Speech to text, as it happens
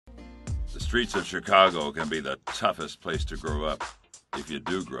streets of Chicago can be the toughest place to grow up, if you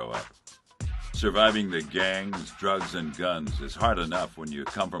do grow up. Surviving the gangs, drugs, and guns is hard enough when you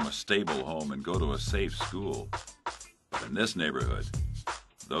come from a stable home and go to a safe school. But in this neighborhood,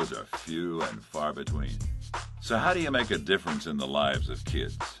 those are few and far between. So how do you make a difference in the lives of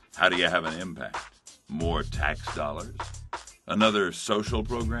kids? How do you have an impact? More tax dollars? Another social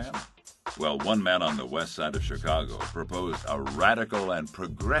program? Well, one man on the west side of Chicago proposed a radical and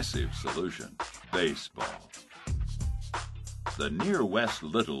progressive solution: baseball. The Near West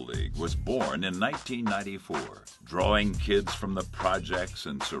Little League was born in 1994, drawing kids from the projects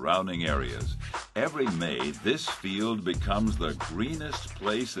and surrounding areas. Every May, this field becomes the greenest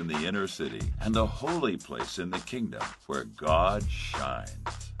place in the inner city and the holy place in the kingdom where God shines.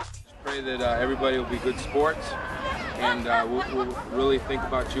 Pray that everybody will be good sports, and we'll really think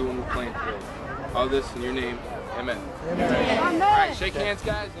about you when we're playing today. All this in your name. Amen. Amen. All right, shake hands,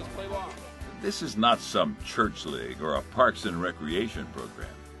 guys. Let's play ball. This is not some church league or a parks and recreation program.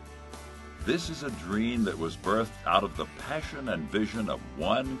 This is a dream that was birthed out of the passion and vision of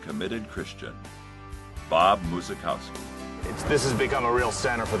one committed Christian, Bob Muzikowski. This has become a real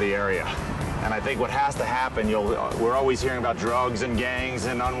center for the area. And I think what has to happen, we're always hearing about drugs and gangs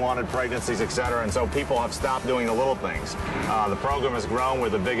and unwanted pregnancies, etc. And so people have stopped doing the little things. The program has grown. We're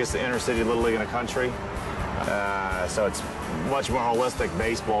the biggest inner city little league in the country. So it's much more holistic.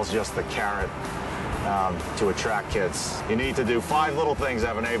 Baseball's just the carrot to attract kids. You need to do 5 little things to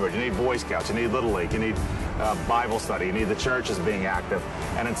have a neighborhood. You need Boy Scouts, you need Little League, you need Bible study, you need the churches being active.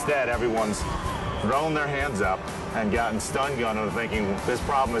 And instead, everyone's thrown their hands up and gotten stun gunned and thinking, this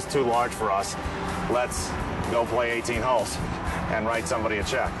problem is too large for us. Let's go play 18 holes and write somebody a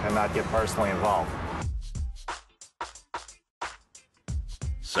check and not get personally involved.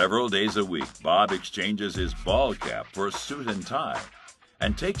 Several days a week, Bob exchanges his ball cap for a suit and tie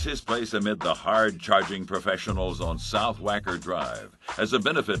and takes his place amid the hard-charging professionals on South Wacker Drive as a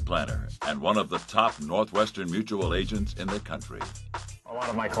benefit planner and one of the top Northwestern mutual agents in the country. A lot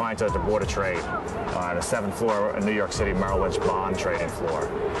of my clients are at the Board of Trade on the 7th floor of New York City Merrill Lynch bond trading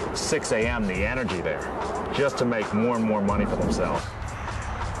floor. 6 a.m., the energy there, just to make more and more money for themselves.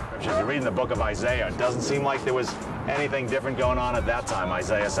 If you're reading the book of Isaiah, it doesn't seem like there was anything different going on at that time.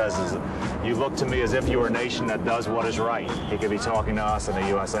 Isaiah says, you look to me as if you were a nation that does what is right. He could be talking to us in the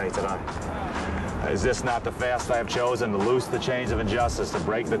USA today. Is this not the fast I have chosen, to loose the chains of injustice, to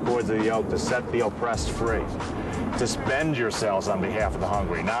break the cords of the yoke, to set the oppressed free, to spend yourselves on behalf of the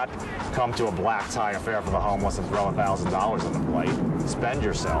hungry, not come to a black tie affair for the homeless and throw $1,000 on the plate. Spend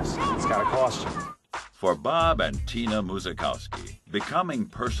yourselves. It's got to cost you. For Bob and Tina Muzikowski, becoming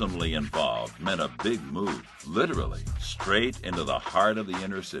personally involved meant a big move, literally, straight into the heart of the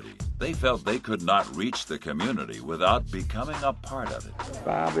inner city. They felt they could not reach the community without becoming a part of it.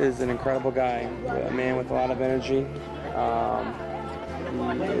 Bob is an incredible guy, a man with a lot of energy. He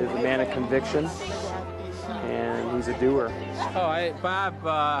is a man of conviction, and he's a doer.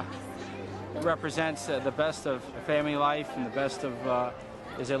 Bob represents the best of family life and the best of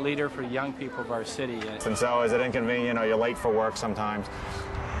is a leader for young people of our city. And so is it inconvenient or you're late for work sometimes?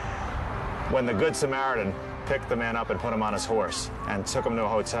 When the Good Samaritan picked the man up and put him on his horse and took him to a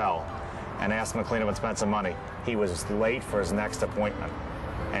hotel and asked him to clean up and spend some money, he was late for his next appointment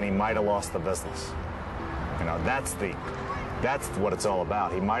and he might have lost the business. You know, that's what it's all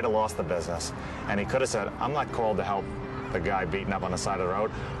about. He might have lost the business and he could have said, I'm not called to help the guy beaten up on the side of the road.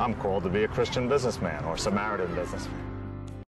 I'm called to be a Christian businessman or Samaritan businessman.